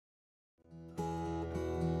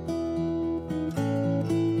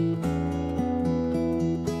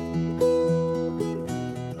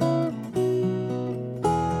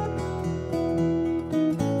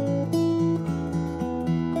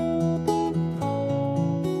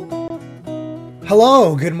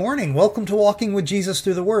Hello, good morning. Welcome to Walking with Jesus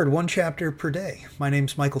Through the Word, one chapter per day. My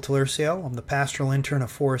name's Michael Talercio. I'm the pastoral intern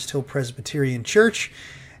of Forest Hill Presbyterian Church,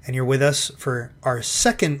 and you're with us for our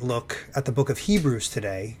second look at the book of Hebrews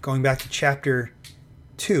today, going back to chapter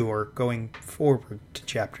 2, or going forward to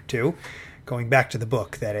chapter 2, going back to the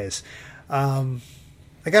book, that is. I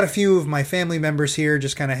got a few of my family members here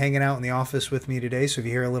just kind of hanging out in the office with me today, so if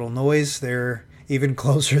you hear a little noise, they're even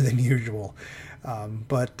closer than usual.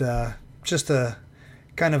 But just a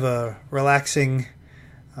kind of a relaxing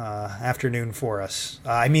afternoon for us.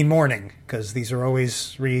 I mean morning, because these are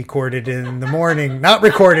always recorded in the morning. Not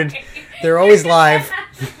recorded. They're always live.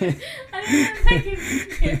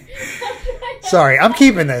 Sorry, I'm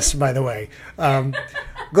keeping this, by the way.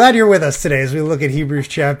 Glad you're with us today as we look at Hebrews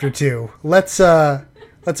chapter 2. Let's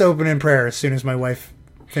open in prayer as soon as my wife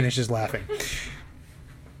finishes laughing.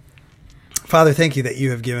 Father, thank you that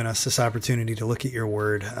you have given us this opportunity to look at your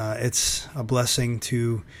word. It's a blessing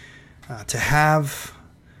to have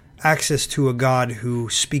access to a God who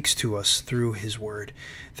speaks to us through his word.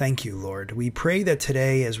 Thank you, Lord. We pray that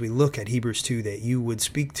today, as we look at Hebrews 2, that you would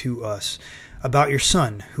speak to us about your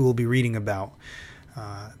Son, who we'll be reading about.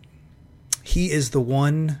 He is the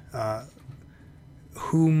one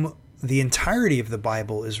whom the entirety of the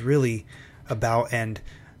Bible is really about, and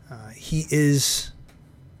he is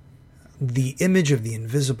the image of the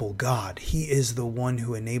invisible God. He is the one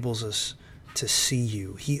who enables us to see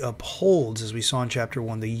you. He upholds, as we saw in chapter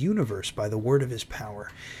 1, the universe by the word of his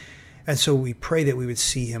power. And so we pray that we would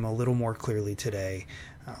see him a little more clearly today.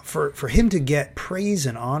 For him to get praise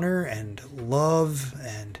and honor and love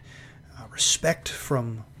and respect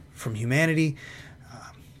from humanity,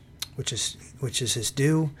 which is his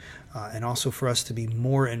due, and also for us to be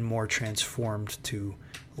more and more transformed to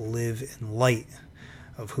live in light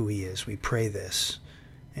of who he is. We pray this.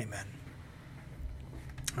 Amen.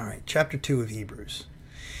 All right, chapter 2 of Hebrews.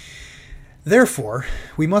 Therefore,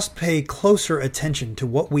 we must pay closer attention to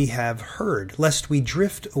what we have heard, lest we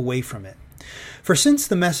drift away from it. For since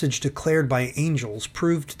the message declared by angels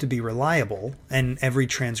proved to be reliable, and every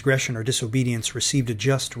transgression or disobedience received a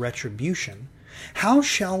just retribution, how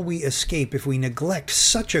shall we escape if we neglect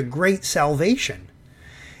such a great salvation?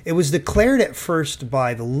 It was declared at first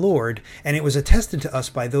by the Lord, and it was attested to us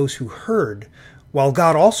by those who heard, while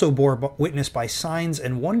God also bore witness by signs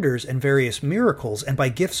and wonders and various miracles, and by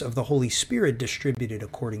gifts of the Holy Spirit distributed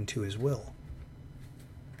according to his will.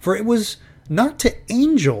 For it was not to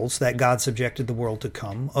angels that God subjected the world to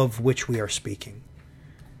come, of which we are speaking.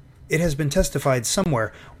 It has been testified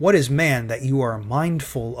somewhere, "What is man that you are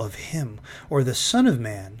mindful of him, or the Son of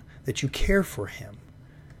Man that you care for him?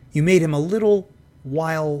 You made him a little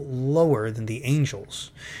while lower than the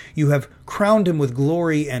angels. You have crowned him with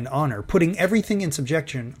glory and honor, putting everything in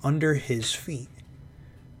subjection under his feet."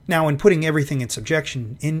 Now, in putting everything in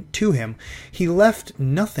subjection to him, he left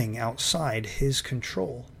nothing outside his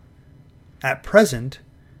control. At present,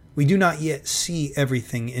 we do not yet see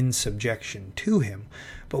everything in subjection to him,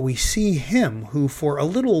 but we see him who for a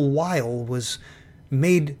little while was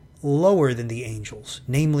made lower than the angels,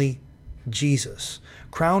 namely Jesus,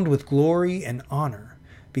 crowned with glory and honor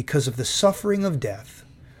because of the suffering of death,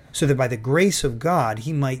 so that by the grace of God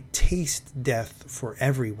he might taste death for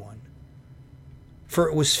everyone. For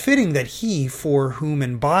it was fitting that he, for whom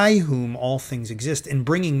and by whom all things exist, in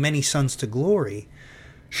bringing many sons to glory,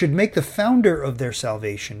 should make the founder of their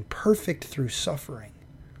salvation perfect through suffering.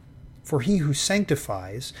 For he who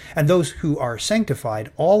sanctifies and those who are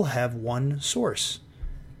sanctified all have one source.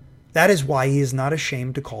 That is why he is not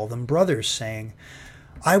ashamed to call them brothers, saying,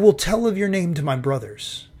 "I will tell of your name to my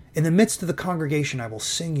brothers. In the midst of the congregation I will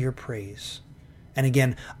sing your praise." And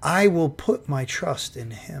again, "I will put my trust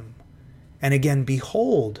in him." And again,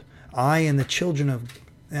 "Behold, I and the children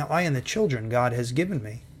God has given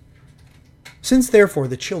me." Since therefore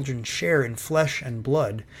the children share in flesh and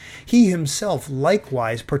blood, he himself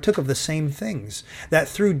likewise partook of the same things, that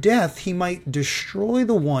through death he might destroy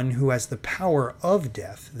the one who has the power of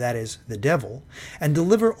death, that is, the devil, and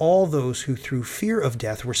deliver all those who through fear of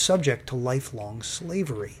death were subject to lifelong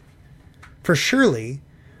slavery. For surely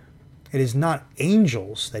it is not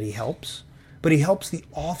angels that he helps, but he helps the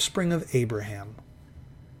offspring of Abraham.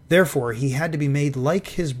 Therefore, he had to be made like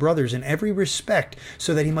his brothers in every respect,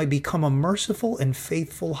 so that he might become a merciful and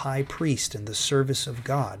faithful high priest in the service of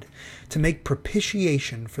God, to make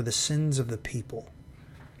propitiation for the sins of the people.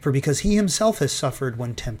 For because he himself has suffered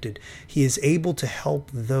when tempted, he is able to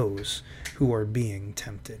help those who are being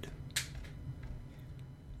tempted.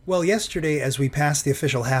 Well, yesterday, as we passed the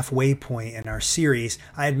official halfway point in our series,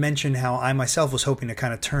 I had mentioned how I myself was hoping to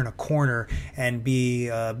kind of turn a corner and be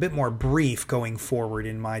a bit more brief going forward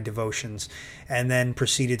in my devotions, and then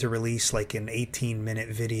proceeded to release like an 18-minute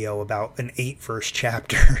video about an 8-verse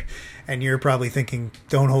chapter. And you're probably thinking,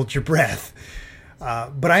 don't hold your breath.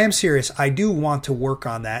 But I am serious. I do want to work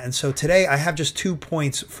on that. And so today I have just 2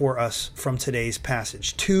 points for us from today's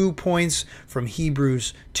passage. 2 points from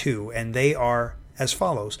Hebrews 2, and they are as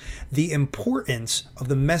follows: the importance of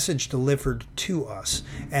the message delivered to us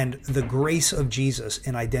and the grace of Jesus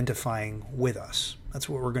in identifying with us. That's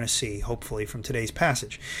what we're going to see, hopefully, from today's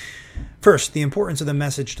passage. First, the importance of the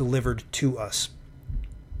message delivered to us.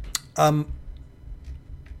 The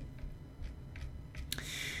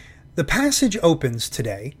passage opens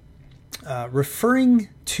today referring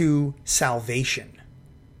to salvation.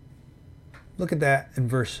 Look at that in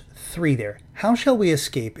verse 3 there. How shall we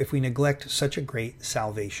escape if we neglect such a great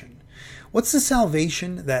salvation? What's the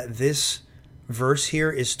salvation that this verse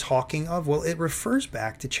here is talking of? Well, it refers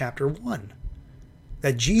back to chapter 1.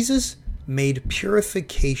 That Jesus made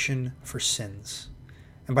purification for sins.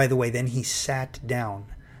 And by the way, then he sat down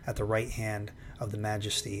at the right hand of the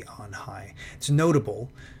Majesty on high. It's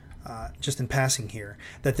notable, just in passing here,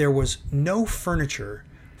 that there was no furniture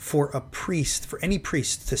for any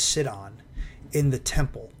priest to sit on in the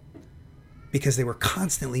temple, because they were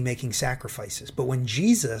constantly making sacrifices. But when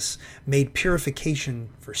Jesus made purification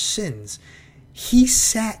for sins, he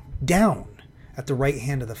sat down at the right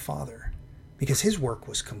hand of the Father because his work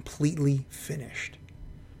was completely finished.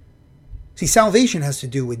 See, salvation has to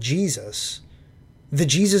do with Jesus, the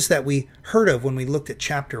Jesus that we heard of when we looked at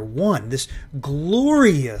chapter 1, this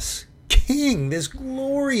glorious King, this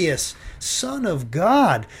glorious Son of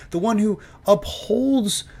God, the one who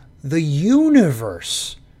upholds the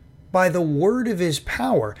universe by the word of his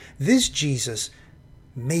power. This Jesus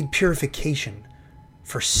made purification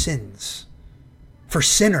for sins, for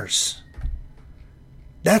sinners.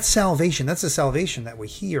 That's salvation. That's the salvation that we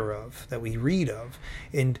hear of, that we read of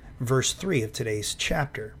in verse 3 of today's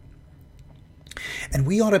chapter. And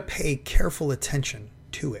we ought to pay careful attention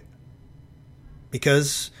to it,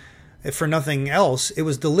 because if for nothing else, it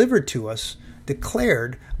was delivered to us,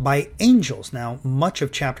 declared by angels. Now, much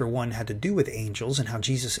of chapter 1 had to do with angels and how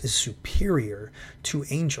Jesus is superior to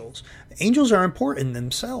angels. Angels are important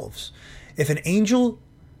themselves. If an angel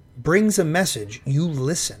brings a message, you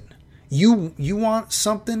listen. You want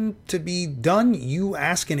something to be done, you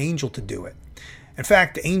ask an angel to do it. In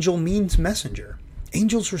fact, angel means messenger.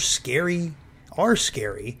 Angels are scary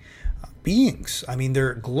beings. I mean,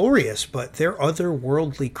 they're glorious, but they're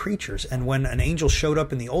otherworldly creatures. And when an angel showed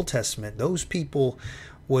up in the Old Testament, those people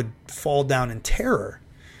would fall down in terror.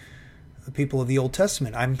 The people of the Old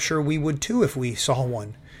Testament, I'm sure we would too if we saw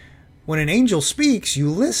one. When an angel speaks, you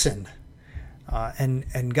listen.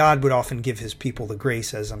 And God would often give his people the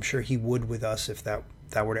grace, as I'm sure he would with us if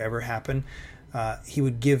that were to ever happen. He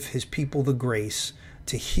would give his people the grace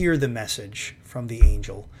to hear the message from the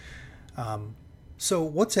angel. So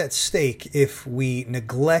what's at stake if we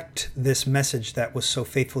neglect this message that was so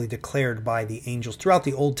faithfully declared by the angels throughout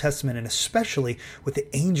the Old Testament, and especially with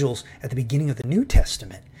the angels at the beginning of the New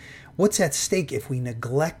Testament? What's at stake if we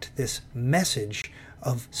neglect this message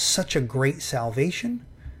of such a great salvation?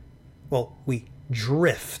 Well, we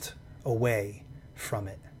drift away from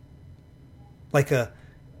it. Like a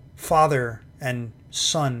father and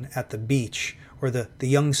son at the beach, where the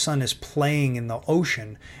young son is playing in the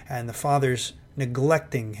ocean and the father's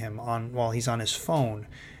neglecting him while he's on his phone.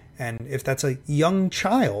 And if that's a young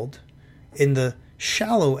child in the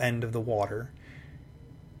shallow end of the water,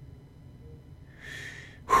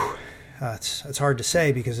 it's hard to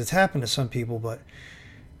say because it's happened to some people, but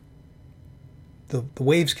the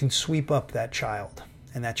waves can sweep up that child,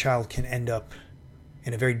 and that child can end up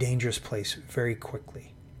in a very dangerous place very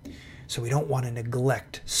quickly. So we don't want to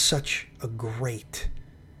neglect such a great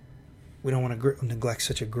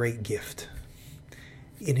gift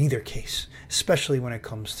in either case, especially when it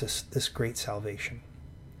comes to this great salvation.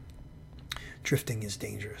 Drifting is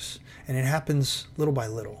dangerous, and it happens little by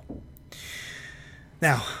little.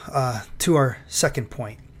 Now, to our second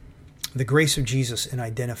point, the grace of Jesus in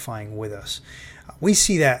identifying with us. We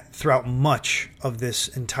see that throughout much of this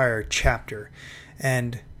entire chapter,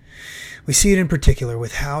 and we see it in particular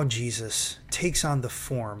with how Jesus takes on the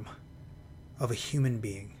form of a human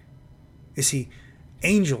being. You see,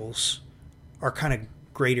 angels are kind of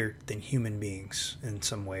greater than human beings in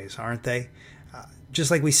some ways, aren't they?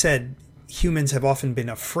 Just like we said, humans have often been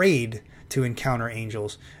afraid to encounter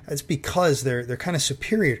angels. It's because they're kind of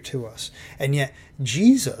superior to us. And yet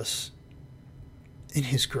Jesus, in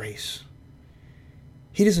his grace,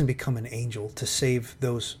 He doesn't become an angel to save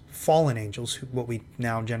those fallen angels, what we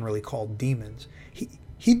now generally call demons.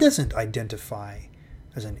 He doesn't identify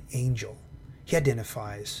as an angel. He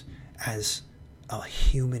identifies as a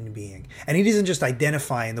human being. And he doesn't just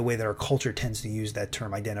identify in the way that our culture tends to use that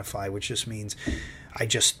term, identify, which just means I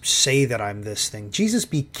just say that I'm this thing. Jesus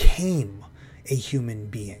became a human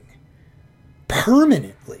being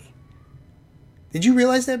permanently. Did you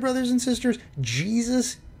realize that, brothers and sisters?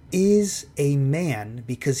 Jesus is a man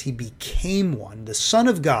because he became one. The Son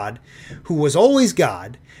of God, who was always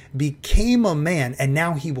God, became a man, and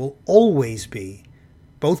now he will always be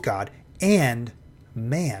both God and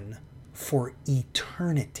man for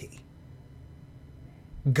eternity.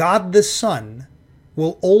 God the Son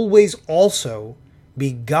will always also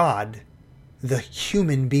be God the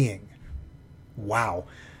human being. Wow.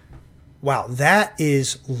 Wow, that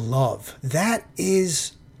is love. That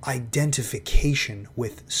is identification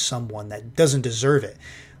with someone that doesn't deserve it,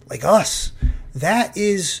 like us. That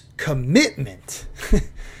is commitment.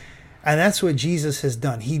 And that's what Jesus has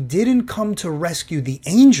done. He didn't come to rescue the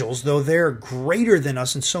angels, though they're greater than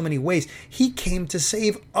us in so many ways. He came to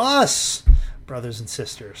save us, brothers and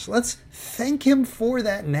sisters. Let's thank him for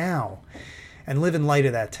that now and live in light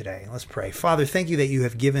of that today. Let's pray. Father, thank you that you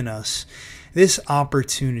have given us this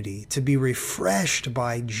opportunity to be refreshed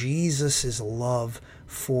by Jesus' love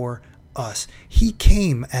for us. He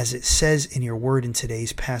came, as it says in your word in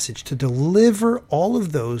today's passage, to deliver all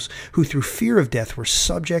of those who through fear of death were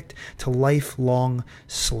subject to lifelong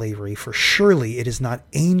slavery. For surely it is not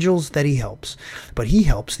angels that he helps, but he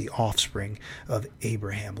helps the offspring of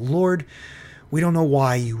Abraham. Lord, we don't know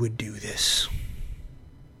why you would do this,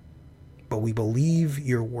 but we believe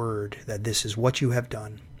your word that this is what you have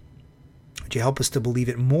done. Would you help us to believe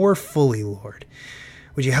it more fully, Lord?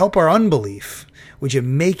 Would you help our unbelief? Would you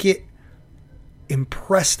make it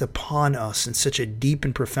impressed upon us in such a deep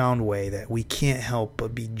and profound way that we can't help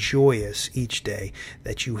but be joyous each day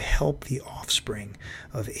that you help the offspring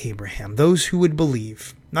of Abraham, those who would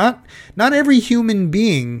believe. Not every human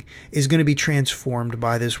being is going to be transformed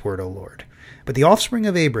by this word, O Lord, but the offspring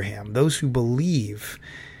of Abraham, those who believe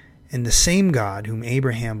in the same God whom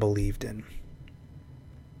Abraham believed in.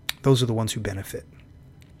 Those are the ones who benefit.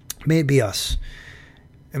 May it be us.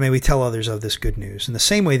 And may we tell others of this good news in the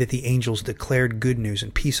same way that the angels declared good news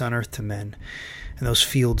and peace on earth to men in those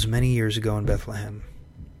fields many years ago in Bethlehem.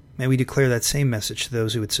 May we declare that same message to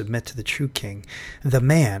those who would submit to the true King, the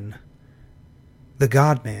man, the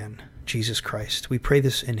God-man, Jesus Christ. We pray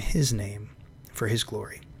this in his name for his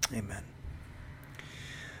glory. Amen.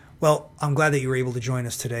 Well, I'm glad that you were able to join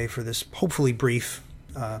us today for this hopefully brief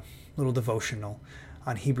little devotional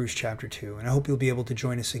on Hebrews chapter 2. And I hope you'll be able to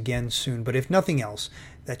join us again soon. But if nothing else,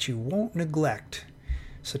 that you won't neglect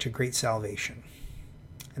such a great salvation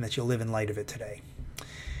and that you'll live in light of it today.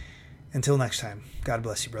 Until next time, God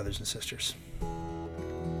bless you, brothers and sisters.